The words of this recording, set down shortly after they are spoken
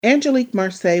Angelique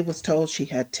Marseille was told she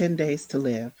had 10 days to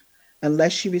live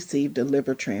unless she received a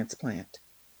liver transplant.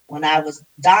 When I was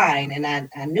dying and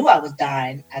I knew I was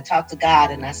dying, I talked to God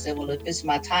and I said, well, if it's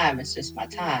my time, it's just my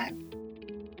time.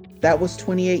 That was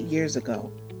 28 years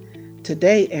ago.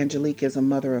 Today, Angelique is a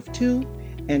mother of two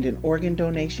and an organ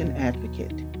donation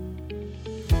advocate.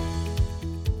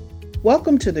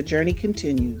 Welcome to The Journey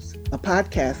Continues, a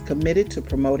podcast committed to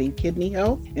promoting kidney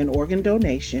health and organ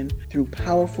donation through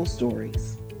powerful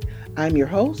stories. I'm your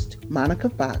host, Monica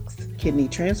Fox, kidney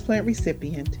transplant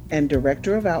recipient and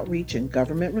Director of Outreach and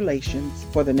Government Relations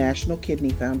for the National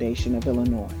Kidney Foundation of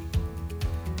Illinois.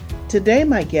 Today,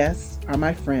 my guests are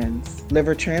my friends,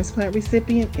 liver transplant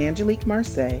recipient Angelique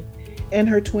Marseille and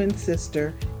her twin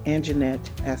sister, Angenette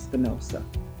Espinosa.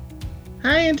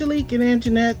 Hi, Angelique and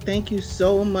Angenette. Thank you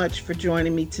so much for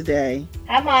joining me today.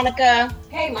 Hi, Monica.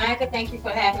 Hey, Monica, thank you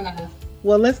for having us.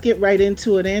 Well, let's get right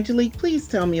into it. Angelique, please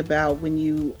tell me about when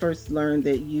you first learned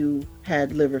that you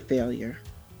had liver failure.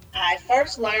 I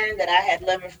first learned that I had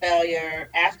liver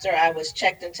failure after I was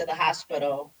checked into the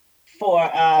hospital for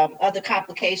other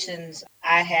complications.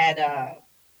 I had a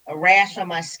rash on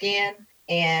my skin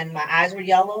and my eyes were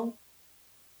yellow.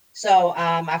 So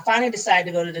I finally decided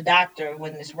to go to the doctor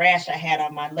when this rash I had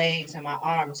on my legs and my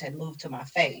arms had moved to my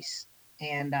face.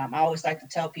 And I always like to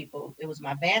tell people it was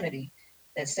my vanity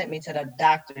that sent me to the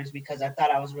doctors because I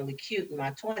thought I was really cute in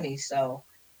my 20s. So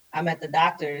I'm at the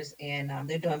doctors and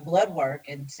they're doing blood work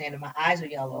and saying that my eyes are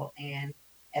yellow. And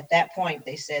at that point,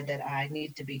 they said that I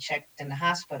needed to be checked in the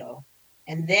hospital.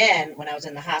 And then when I was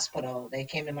in the hospital, they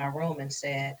came to my room and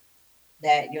said,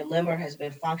 that your liver has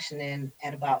been functioning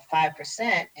at about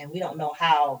 5%, and we don't know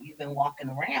how you've been walking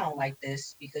around like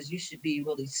this because you should be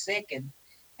really sick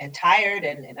and tired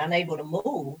and unable to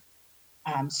move.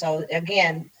 So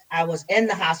again, I was in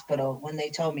the hospital when they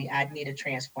told me I'd need a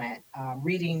transplant,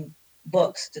 reading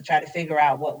books to try to figure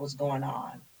out what was going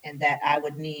on and that I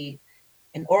would need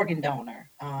an organ donor,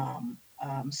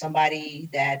 somebody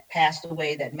that passed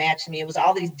away that matched me. It was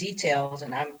all these details,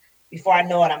 and before I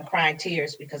know it, I'm crying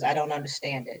tears because I don't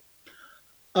understand it.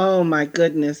 Oh my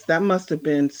goodness, that must have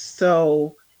been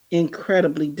so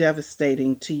incredibly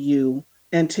devastating to you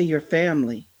and to your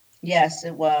family. Yes,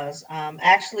 it was.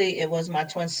 Actually, it was my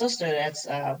twin sister that's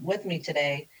with me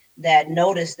today that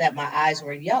noticed that my eyes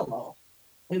were yellow.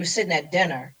 We were sitting at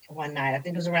dinner one night, I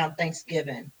think it was around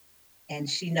Thanksgiving, and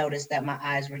she noticed that my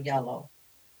eyes were yellow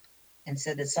and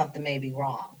said that something may be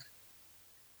wrong.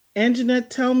 Anjanette,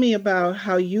 tell me about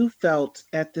how you felt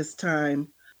at this time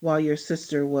while your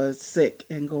sister was sick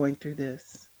and going through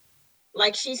this.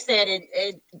 Like she said,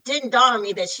 it didn't dawn on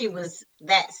me that she was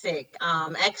that sick.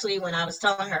 Actually, when I was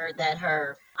telling her that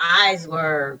her eyes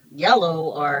were yellow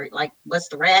or like, what's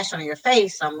the rash on your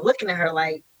face? I'm looking at her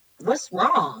like, what's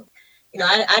wrong?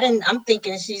 I'm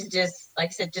thinking she's just,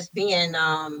 like I said, just being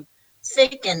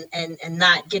sick and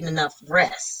not getting enough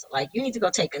rest. Like, you need to go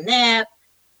take a nap.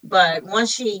 But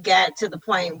once she got to the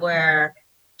point where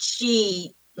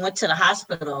she went to the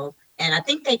hospital, and I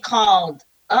think they called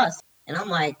us, and I'm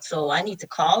like, so I need to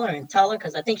call her and tell her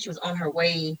because I think she was on her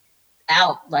way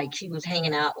out, like she was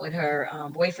hanging out with her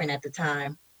boyfriend at the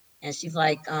time, and she's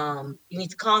like, you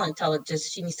need to call and tell her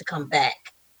just she needs to come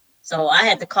back. So I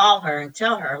had to call her and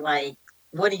tell her, like,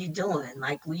 what are you doing?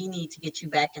 Like, we need to get you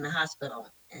back in the hospital.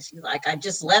 And she's like, I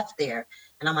just left there.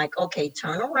 And I'm like, okay,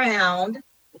 turn around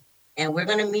and we're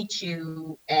going to meet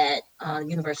you at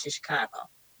University of Chicago.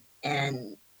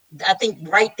 And I think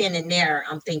right then and there,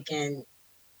 I'm thinking,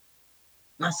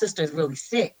 my sister's really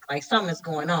sick, like something's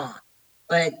going on.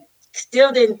 But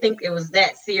still didn't think it was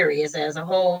that serious as a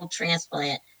whole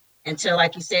transplant until,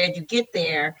 like you said, you get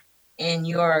there and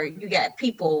you got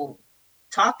people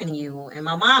talking to you. And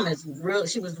my mom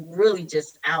she was really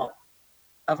just out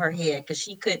of her head because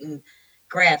she couldn't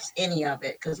grasp any of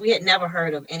it because we had never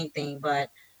heard of anything. But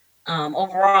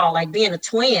overall, like being a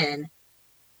twin,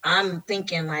 I'm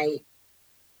thinking like,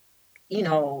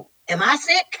 am I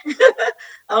sick?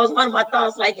 That was one of my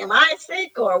thoughts, like, am I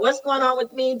sick or what's going on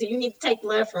with me? Do you need to take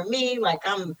blood from me? Like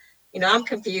I'm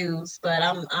confused, but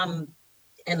I'm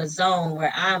in a zone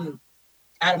where I'm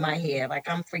out of my head. Like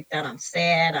I'm freaked out. I'm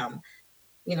sad. I'm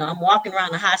walking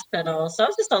around the hospital. So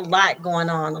it's just a lot going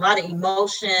on, a lot of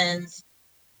emotions.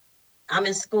 I'm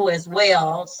in school as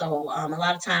well. So a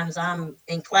lot of times I'm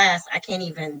in class, I can't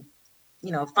even,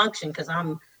 function because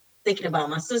I'm thinking about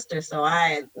my sister. So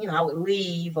I would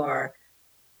leave or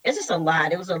it's just a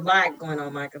lot. It was a lot going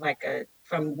on, Mike.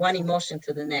 From one emotion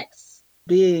to the next.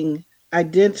 Being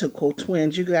identical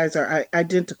twins, you guys are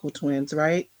identical twins,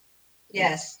 right?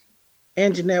 Yes.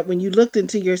 And Jeanette, when you looked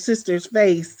into your sister's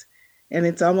face, And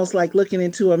it's almost like looking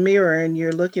into a mirror and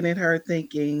you're looking at her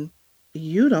thinking,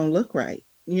 you don't look right.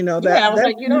 Yeah, I was That's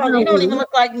like, how you don't we even look.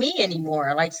 look like me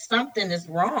anymore. Like something is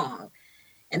wrong.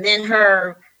 And then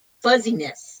her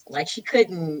fuzziness, like she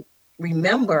couldn't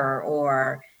remember,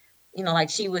 or like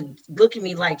she would look at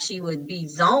me like she would be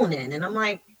zoning, and I'm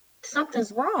like,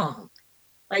 something's wrong.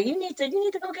 Like you need to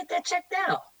go get that checked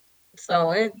out.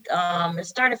 So it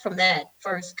started from that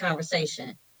first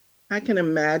conversation. I can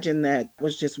imagine that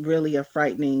was just really a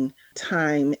frightening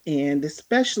time, and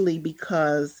especially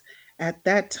because at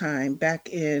that time, back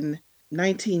in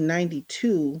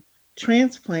 1992,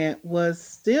 transplant was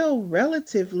still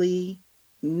relatively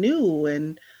new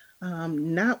and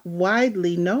not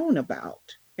widely known about,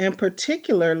 and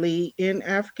particularly in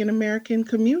African American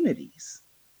communities.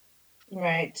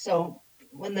 Right. So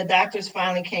when the doctors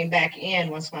finally came back in,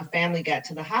 once my family got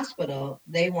to the hospital,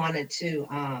 they wanted to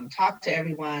talk to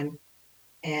everyone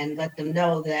and let them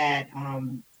know that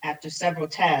after several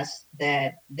tests,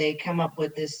 that they come up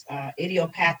with this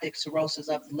idiopathic cirrhosis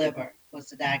of the liver was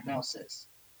the diagnosis,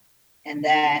 and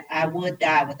that I would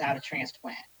die without a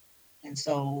transplant. And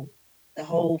so the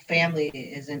whole family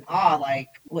is in awe, like,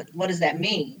 what does that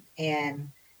mean? And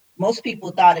most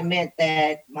people thought it meant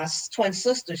that my twin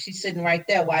sister, she's sitting right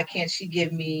there, why can't she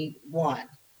give me one,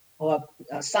 or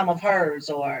some of hers,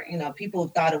 or people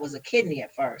thought it was a kidney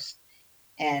at first,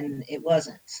 and it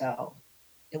wasn't. So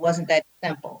it wasn't that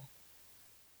simple.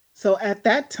 So at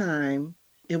that time,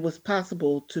 it was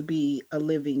possible to be a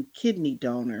living kidney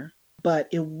donor, but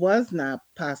it was not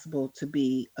possible to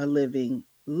be a living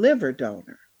liver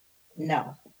donor.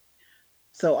 No.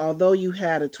 So although you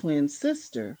had a twin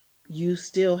sister, you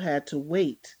still had to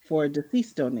wait for a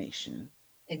deceased donation.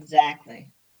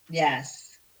 Exactly.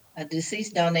 Yes. A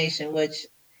deceased donation, which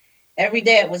every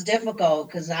day it was difficult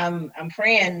because I'm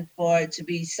praying for it to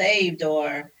be saved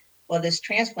or for this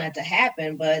transplant to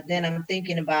happen, but then I'm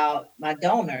thinking about my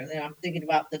donor. I'm thinking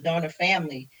about the donor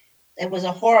family. It was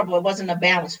a horrible. It wasn't a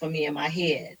balance for me in my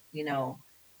head.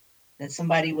 That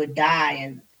somebody would die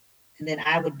and then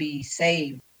I would be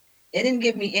saved. It didn't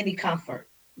give me any comfort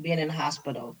being in the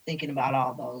hospital thinking about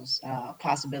all those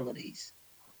possibilities.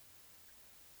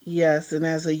 Yes, and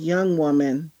as a young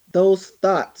woman, those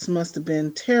thoughts must have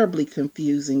been terribly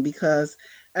confusing because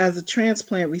as a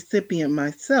transplant recipient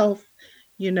myself,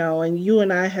 and you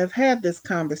and I have had this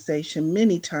conversation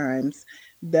many times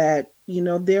that,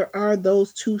 there are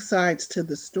those two sides to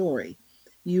the story.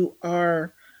 You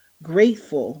are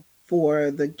grateful for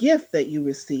the gift that you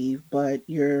receive, but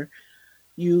your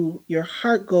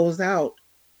heart goes out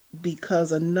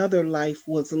because another life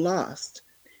was lost.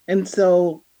 And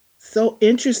so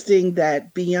interesting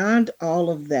that beyond all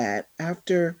of that,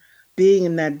 after being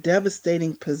in that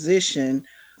devastating position,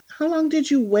 how long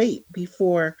did you wait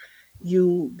before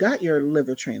you got your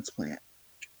liver transplant?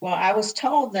 Well, I was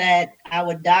told that I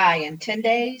would die in 10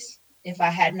 days if I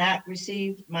had not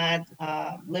received my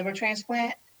liver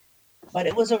transplant. But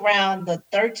it was around the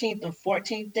 13th or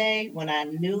 14th day when I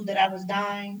knew that I was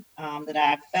dying, that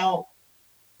I felt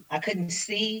I couldn't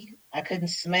see, I couldn't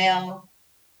smell,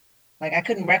 like I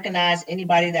couldn't recognize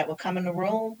anybody that would come in the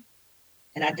room.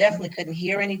 And I definitely couldn't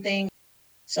hear anything.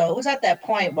 So it was at that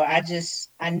point where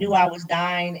I knew I was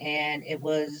dying and it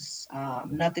was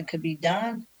nothing could be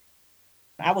done.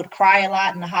 I would cry a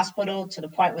lot in the hospital to the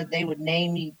point where they would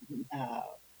uh,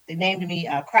 they named me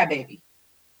Crybaby.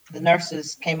 The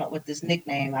nurses came up with this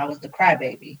nickname. I was the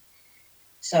Crybaby.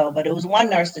 So, but it was one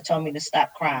nurse that told me to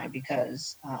stop crying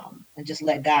because and just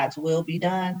let God's will be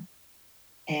done.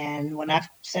 And when I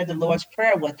said the Lord's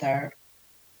Prayer with her,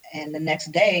 and the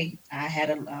next day I had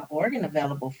an organ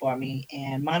available for me.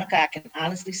 And Monica, I can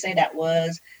honestly say that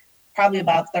was probably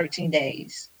about 13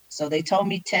 days. So they told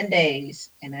me 10 days,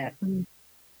 and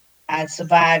I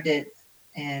survived it.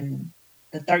 And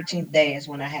the 13th day is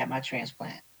when I had my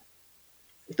transplant.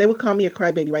 They would call me a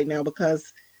crybaby right now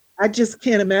because I just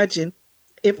can't imagine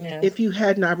if Yes. you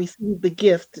had not received the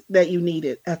gift that you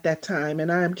needed at that time. And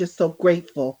I am just so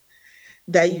grateful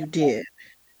that Yeah. you did.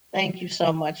 Thank you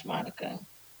so much, Monica.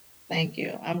 Thank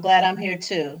you. I'm glad I'm here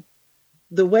too.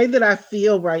 The way that I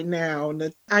feel right now, and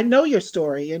that I know your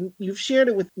story and you've shared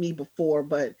it with me before,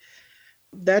 but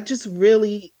that just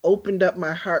really opened up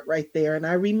my heart right there. And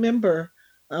I remember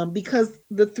because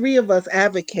the three of us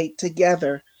advocate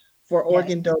together for Yes.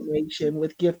 organ donation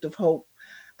with Gift of Hope.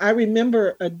 I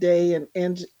remember a day in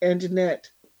Angenette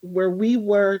where we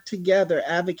were together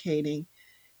advocating,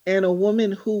 and a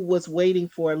woman who was waiting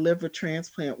for a liver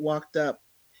transplant walked up,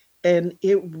 and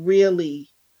it really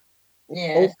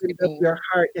Yes, opened up Tiffany. your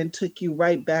heart and took you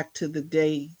right back to the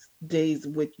days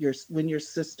with your when your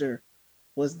sister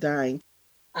was dying.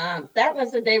 That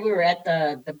was the day we were at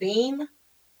the beam.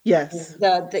 Yes.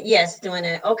 The yes, doing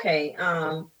it. Okay.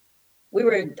 We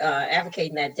were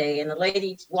advocating that day, and the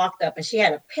lady walked up and she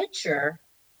had a picture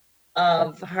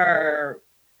of her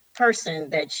person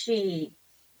that she,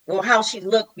 well, how she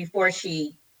looked before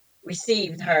she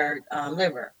received her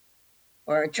liver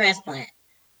or transplant.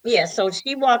 Yeah, so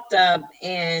she walked up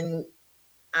and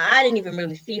I didn't even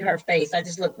really see her face. I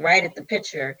just looked right at the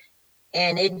picture,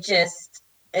 and it just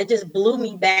blew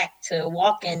me back to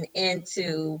walking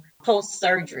into post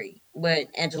surgery with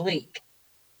Angelique,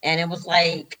 and it was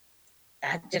like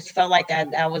I just felt like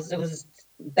I was, it was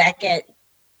back at,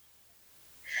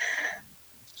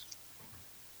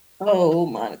 oh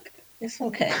Monica, it's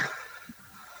okay.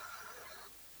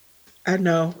 I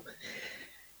know.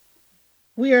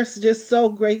 We are just so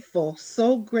grateful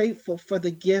for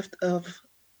the gift of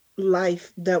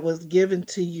life that was given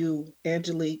to you,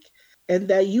 Angelique, and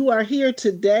that you are here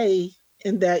today,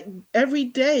 and that every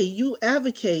day you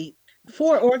advocate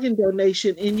for organ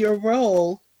donation in your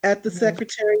role at the Mhm.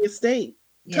 Secretary of State.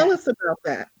 Tell Yeah, us about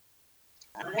that.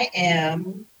 I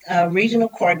am a regional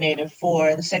coordinator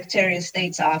for the Secretary of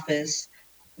State's office,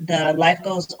 the Life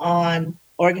Goes On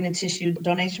organ and tissue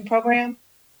donation program.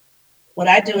 What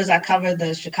I do is I cover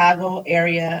the Chicago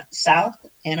area south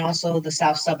and also the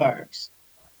south suburbs.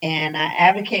 And I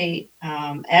advocate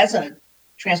as a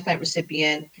transplant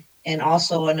recipient and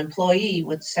also an employee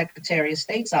with the Secretary of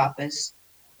State's office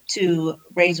to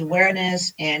raise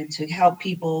awareness and to help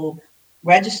people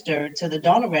register to the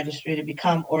donor registry to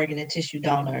become organ and tissue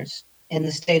donors in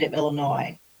the state of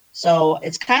Illinois. So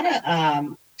it's kind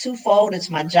of twofold. It's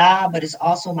my job, but it's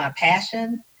also my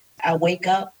passion. I wake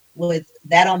up with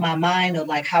that on my mind of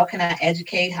like, how can I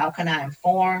educate? How can I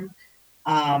inform?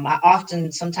 I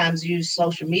often sometimes use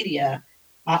social media,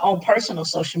 my own personal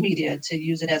social media, to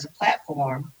use it as a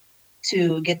platform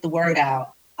to get the word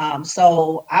out.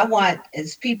 So I want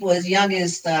as people as young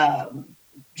as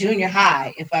junior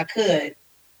high, if I could,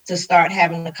 to start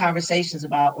having the conversations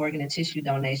about organ and tissue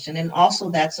donation. And also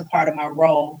that's a part of my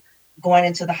role going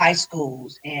into the high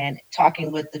schools and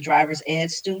talking with the driver's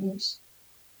ed students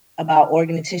about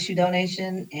organ and tissue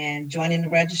donation and joining the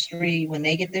registry when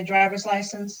they get their driver's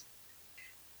license.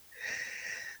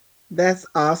 That's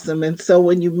awesome. And so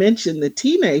when you mention the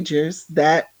teenagers,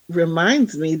 that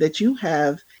reminds me that you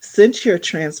have, since your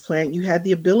transplant, you had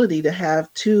the ability to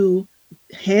have two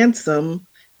handsome,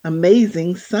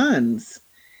 amazing sons.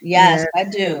 Yes, And I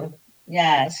do.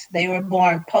 Yes, they were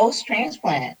born post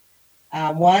transplant.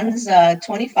 One's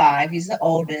 25, he's the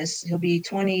oldest. He'll be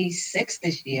 26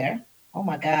 this year. Oh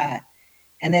my God.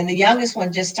 And then the youngest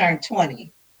one just turned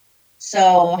 20.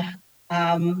 So,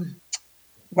 um,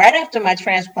 right after my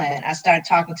transplant, I started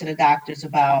talking to the doctors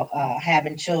about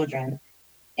having children.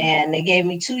 And they gave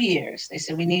me 2 years. They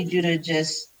said, we need you to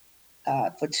just,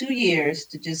 for 2 years,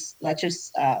 to just let your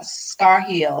scar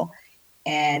heal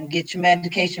and get your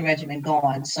medication regimen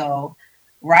going. So,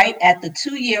 right at the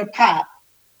 2 year pop,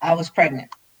 I was pregnant.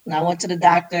 And I went to the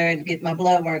doctor and get my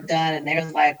blood work done, and they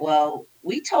was like, "Well,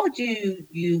 we told you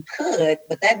you could,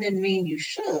 but that didn't mean you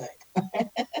should."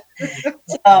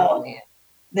 So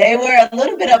they were a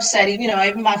little bit upset.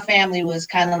 Even my family was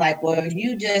kind of like, "Well,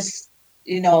 you just,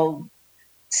 you know,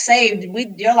 saved.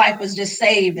 Your life was just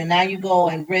saved, and now you go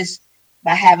and risk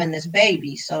by having this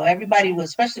baby." So everybody was,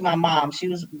 especially my mom, she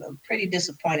was pretty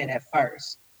disappointed at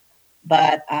first.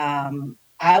 But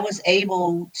I was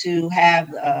able to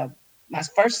have my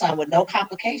first son with no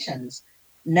complications,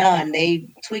 none.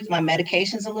 They tweaked my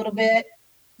medications a little bit,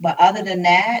 but other than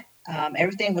that,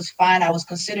 everything was fine. I was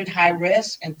considered high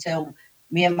risk until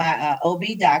me and my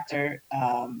OB doctor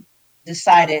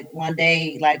decided one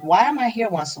day, like, why am I here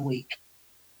once a week?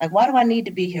 Like, why do I need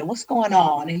to be here? What's going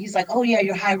on? And he's like, oh, yeah,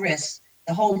 you're high risk,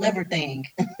 the whole liver thing.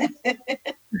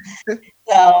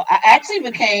 So I actually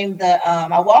became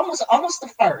I was almost the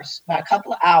first by a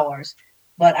couple of hours,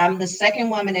 but I'm the second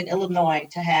woman in Illinois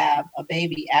to have a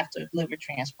baby after liver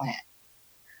transplant.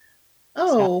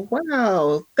 So oh,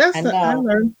 wow. I I know.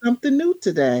 learned something new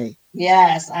today.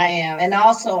 Yes, I am. And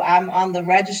also I'm on the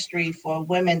registry for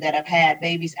women that have had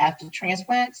babies after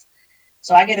transplants.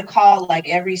 So I get a call like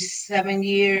every 7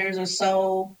 years or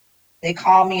so. They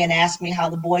call me and ask me how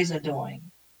the boys are doing.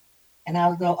 And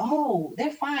I'll go, oh,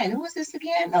 they're fine. Who is this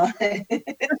again?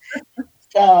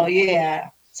 So yeah.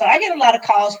 So I get a lot of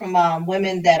calls from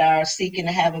women that are seeking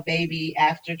to have a baby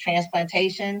after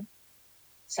transplantation.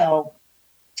 So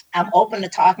I'm open to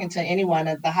talking to anyone.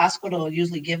 At the hospital will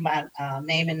usually give my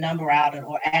name and number out,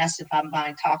 or ask if I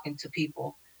mind talking to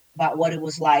people about what it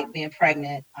was like being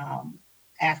pregnant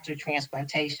after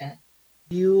transplantation.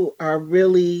 You are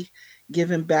really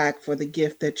giving back for the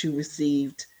gift that you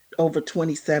received over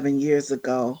 27 years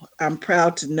ago. I'm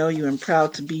proud to know you and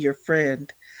proud to be your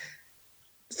friend.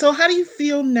 So, how do you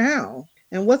feel now?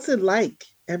 And what's it like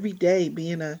every day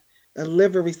being a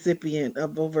liver recipient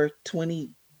of over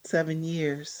 27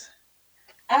 years?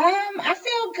 I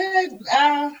feel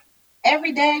good.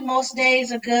 Every day, most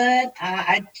days are good.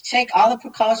 I take all the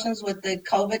precautions with the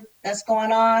COVID that's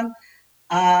going on.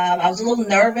 I was a little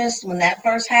nervous when that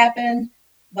first happened,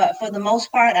 but for the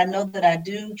most part, I know that I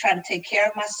do try to take care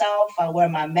of myself. I wear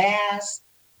my mask.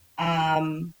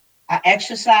 Um, I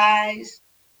exercise.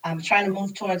 I'm trying to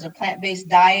move towards a plant-based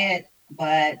diet,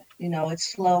 but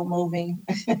it's slow moving.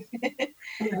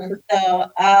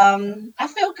 So I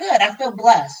feel good. I feel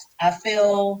blessed. I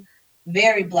feel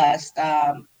very blessed.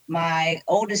 My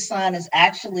oldest son is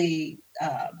actually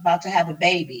about to have a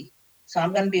baby. So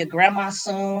I'm going to be a grandma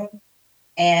soon.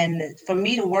 And for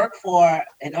me to work for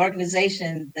an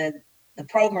organization that the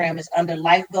program is under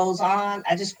Life Goes On,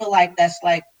 I just feel like that's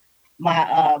like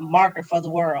my marker for the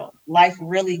world. Life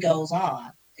really goes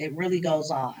on. It really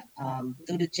goes on.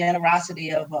 Through the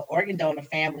generosity of an organ donor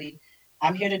family,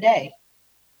 I'm here today.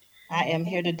 I am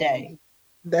here today.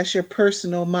 That's your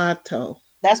personal motto.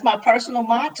 That's my personal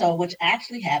motto, which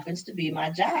actually happens to be my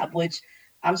job, which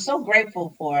I'm so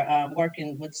grateful for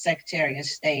working with Secretary of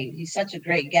State. He's such a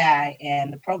great guy,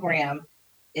 and the program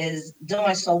is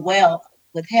doing so well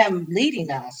with him leading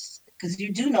us. Because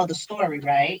you do know the story,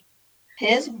 right?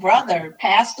 His brother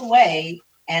passed away,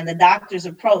 and the doctors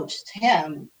approached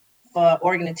him for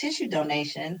organ and tissue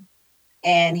donation,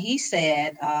 and he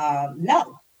said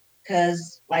no,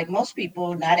 because like most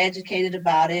people, not educated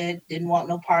about it, didn't want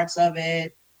no parts of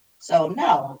it. So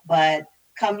no. But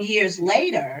come years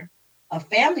later, a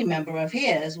family member of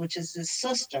his, which is his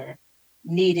sister,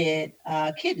 needed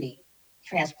a kidney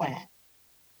transplant.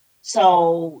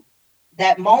 So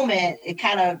that moment, it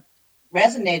kind of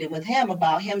resonated with him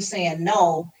about him saying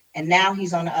no, and now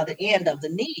he's on the other end of the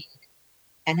need.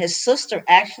 And his sister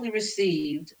actually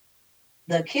received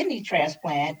the kidney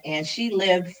transplant, and she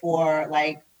lived for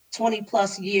like 20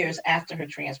 plus years after her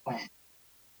transplant.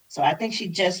 So I think she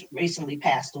just recently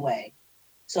passed away.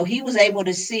 So he was able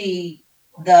to see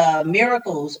the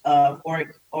miracles of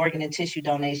organ and tissue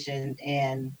donation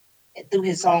and through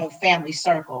his own family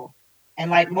circle. And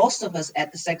like most of us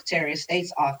at the Secretary of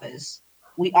State's office,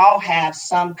 we all have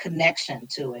some connection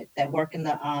to it that work in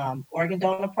the organ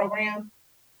donor program.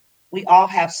 We all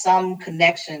have some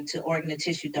connection to organ and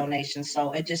tissue donation.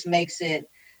 So it just makes it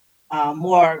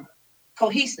more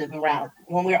cohesive around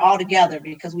when we're all together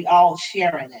because we all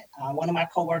share in it. One of my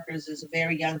coworkers is a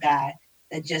very young guy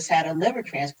that just had a liver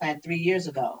transplant 3 years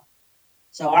ago.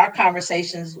 So our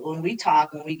conversations when we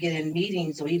talk, when we get in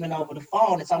meetings or even over the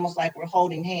phone, it's almost like we're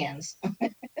holding hands.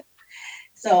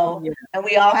 So, Yeah. and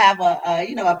we all have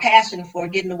a passion for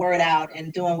getting the word out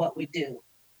and doing what we do.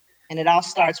 And it all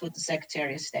starts with the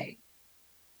Secretary of State.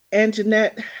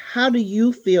 Angenette, how do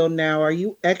you feel now? Are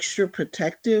you extra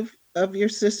protective of your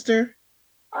sister?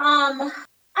 I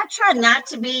try not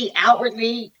to be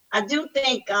outwardly. I do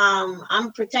think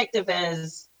I'm protective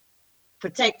as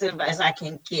I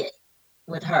can get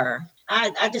with her.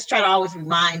 I just try to always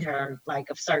remind her like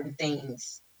of certain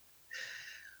things.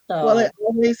 Well, it So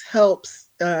always helps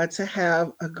to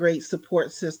have a great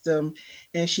support system,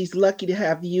 and she's lucky to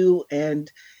have you.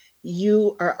 And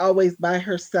you are always by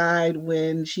her side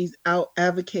when she's out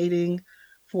advocating oh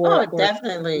for or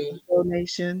definitely.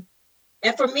 donation.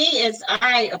 And for me, it's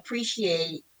I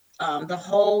appreciate the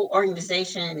whole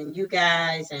organization and you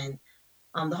guys and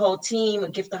the whole team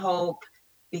of Gift of Hope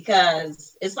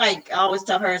because it's like I always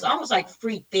tell her it's almost like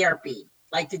free therapy.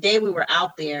 Like the day we were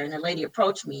out there and the lady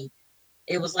approached me,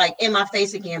 it was like in my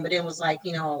face again, but it was like,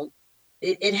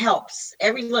 it helps.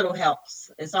 Every little helps.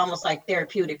 It's almost like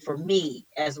therapeutic for me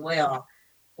as well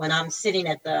when I'm sitting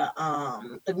at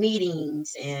the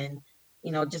meetings and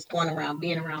just going around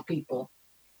being around people.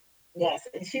 Yes,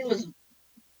 and she was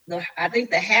I think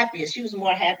the happiest. She was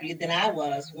more happy than I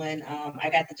was when I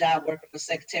got the job working for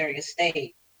Secretary of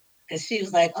State because she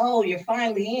was like, "Oh, you're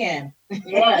finally in."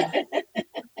 Yeah.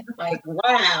 Like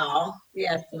wow.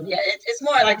 Yes. Yeah. It's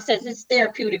more like I said, it's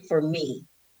therapeutic for me.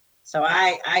 So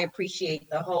I appreciate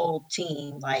the whole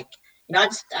team. Like,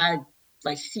 I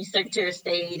like she's Secretary of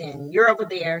State and you're over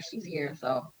there, she's here.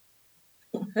 So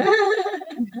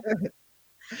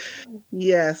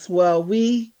Yes, well,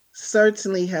 we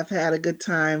certainly have had a good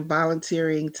time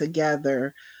volunteering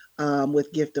together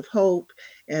with Gift of Hope,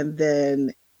 and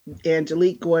then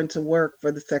Angelique going to work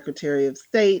for the Secretary of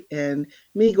State, and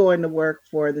me going to work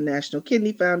for the National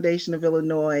Kidney Foundation of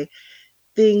Illinois.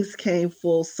 things came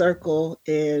full circle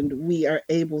and we are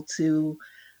able to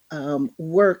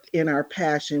work in our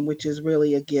passion, which is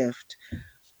really a gift.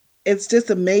 It's just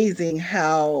amazing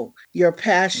how your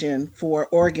passion for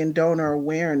organ donor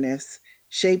awareness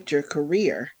shaped your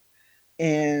career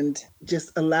and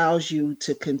just allows you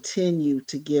to continue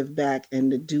to give back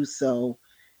and to do so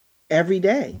every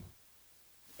day.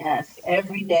 Yes,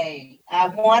 every day. I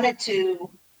wanted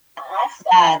to ask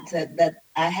God that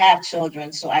I have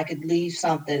children so I could leave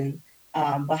something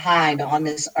behind on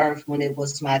this earth when it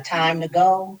was my time to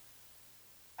go.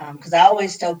 Because I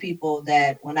always tell people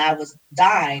that when I was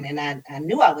dying and I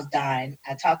knew I was dying,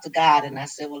 I talked to God and I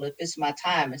said, well, if it's my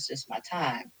time, it's just my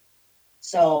time.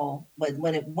 So, but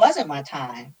when it wasn't my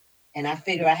time, and I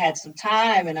figure I had some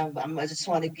time, and I just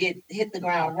want to hit the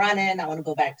ground running. I want to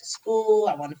go back to school.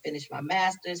 I want to finish my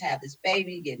master's, have this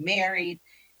baby, get married,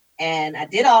 and I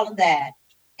did all of that,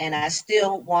 and I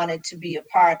still wanted to be a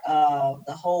part of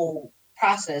the whole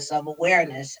process of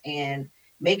awareness and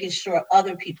making sure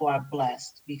other people are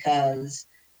blessed. Because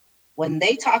when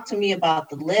they talk to me about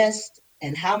the list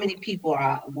and how many people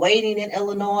are waiting in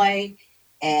Illinois,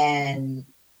 and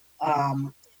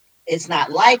it's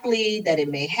not likely that it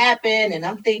may happen. And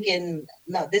I'm thinking,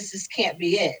 no, can't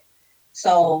be it.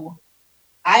 So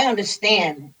I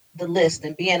understand the list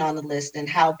and being on the list and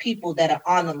how people that are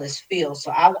on the list feel.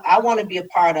 So I want to be a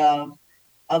part of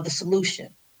the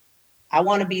solution. I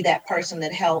want to be that person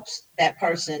that helps that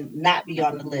person not be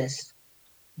on the list,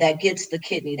 that gets the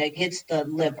kidney, that gets the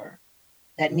liver,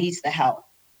 that needs the help.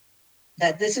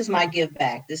 That this is my give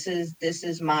back. This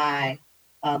is my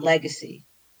legacy.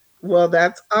 Well,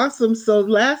 that's awesome. So,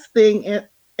 last thing,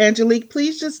 Angelique,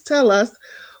 please just tell us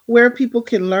where people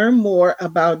can learn more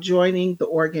about joining the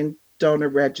Organ Donor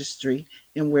Registry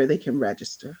and where they can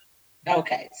register.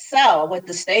 Okay, so with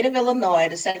the state of Illinois,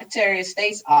 the Secretary of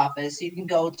State's office, you can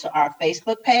go to our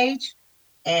Facebook page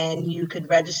and you could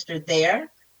register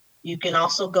there. You can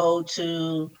also go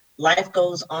to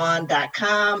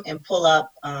lifegoeson.com and pull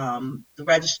up the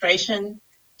registration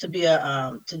to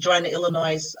join the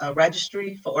Illinois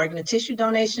registry for organ and tissue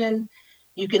donation.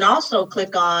 You can also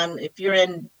click on, if you're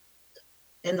on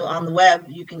the web,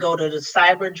 you can go to the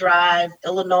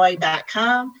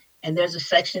cyberdriveillinois.com, and there's a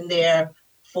section there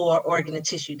for organ and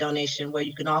tissue donation where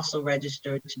you can also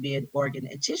register to be an organ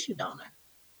and tissue donor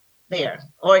there.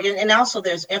 And also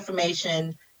there's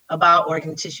information about organ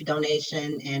and tissue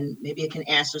donation, and maybe it can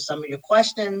answer some of your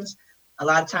questions. A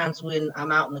lot of times when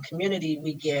I'm out in the community,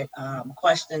 we get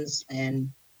questions and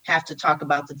have to talk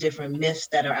about the different myths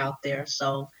that are out there.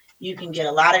 So you can get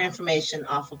a lot of information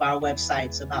off of our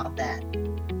websites about that.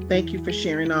 Thank you for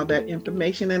sharing all that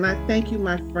information. And I thank you,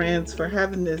 my friends, for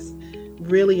having this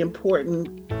really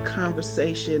important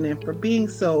conversation and for being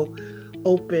so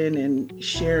open and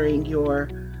sharing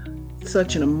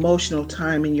such an emotional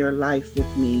time in your life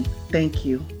with me. Thank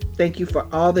you. Thank you for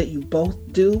all that you both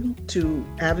do to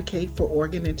advocate for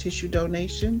organ and tissue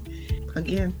donation.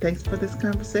 Again, thanks for this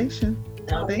conversation.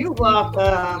 You're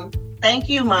welcome. Thank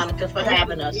you, Monica, for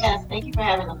having us. Yes, thank you for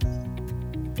having us.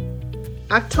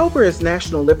 October is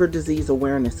National Liver Disease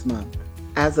Awareness Month.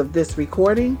 As of this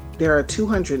recording, there are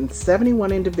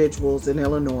 271 individuals in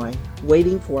Illinois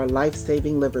waiting for a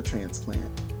life-saving liver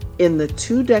transplant. In the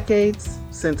 2 decades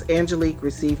since Angelique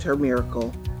received her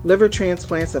miracle, liver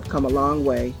transplants have come a long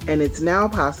way, and it's now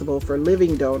possible for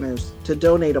living donors to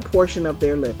donate a portion of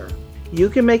their liver. You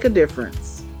can make a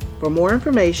difference. For more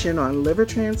information on liver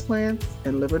transplants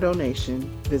and liver donation,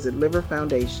 visit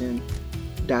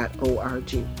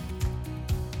liverfoundation.org.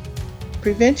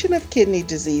 Prevention of kidney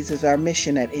disease is our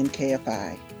mission at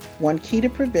NKFI. One key to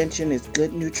prevention is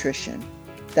good nutrition.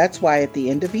 That's why at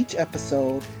the end of each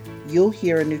episode, you'll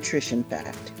hear a nutrition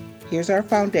fact. Here's our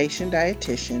foundation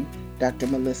dietitian, Dr.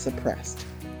 Melissa Prest.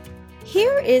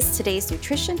 Here is today's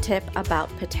nutrition tip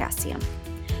about potassium.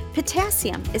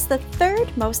 Potassium is the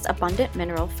 3rd most abundant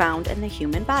mineral found in the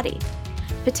human body.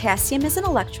 Potassium is an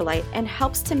electrolyte and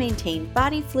helps to maintain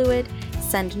body fluid,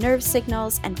 send nerve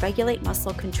signals, and regulate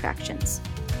muscle contractions.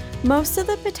 Most of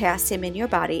the potassium in your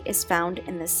body is found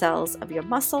in the cells of your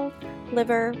muscle,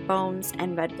 liver, bones,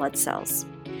 and red blood cells.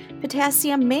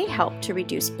 Potassium may help to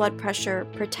reduce blood pressure,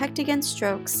 protect against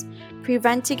strokes,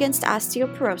 prevent against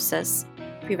osteoporosis,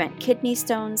 prevent kidney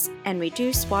stones, and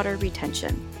reduce water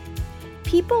retention.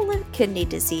 People with kidney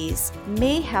disease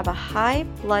may have a high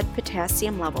blood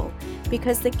potassium level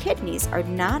because the kidneys are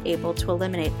not able to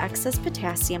eliminate excess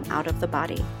potassium out of the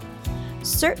body.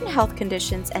 Certain health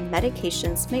conditions and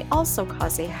medications may also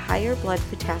cause a higher blood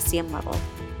potassium level.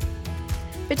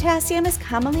 Potassium is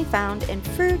commonly found in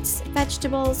fruits,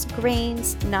 vegetables,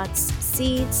 grains, nuts,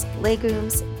 seeds,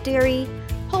 legumes, dairy,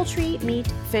 poultry,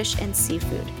 meat, fish, and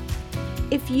seafood.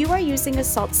 If you are using a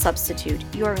salt substitute,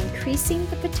 you are increasing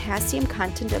the potassium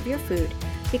content of your food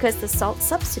because the salt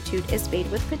substitute is made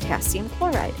with potassium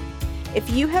chloride. If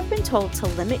you have been told to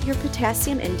limit your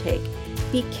potassium intake,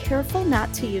 be careful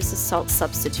not to use a salt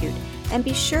substitute and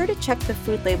be sure to check the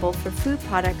food label for food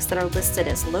products that are listed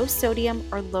as low sodium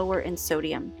or lower in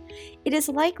sodium. It is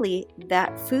likely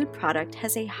that food product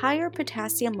has a higher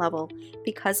potassium level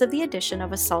because of the addition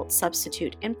of a salt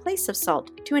substitute in place of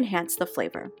salt to enhance the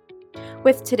flavor.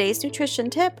 With today's nutrition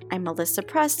tip, I'm Melissa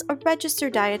Press, a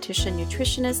registered dietitian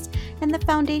nutritionist and the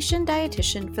foundation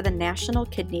dietitian for the National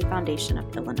Kidney Foundation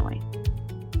of Illinois.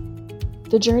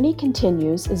 The Journey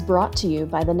Continues is brought to you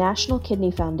by the National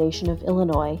Kidney Foundation of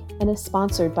Illinois and is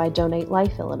sponsored by Donate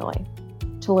Life Illinois.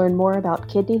 To learn more about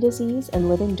kidney disease and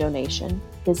living donation,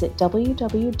 visit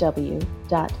www.nkfi.org.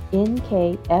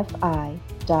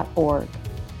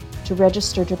 To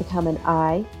register to become an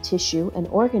eye, tissue, and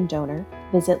organ donor,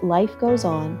 visit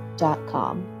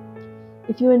lifegoeson.com.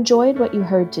 If you enjoyed what you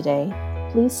heard today,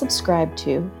 please subscribe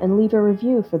to and leave a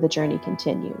review for The Journey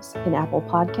Continues in Apple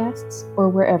Podcasts or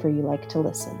wherever you like to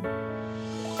listen.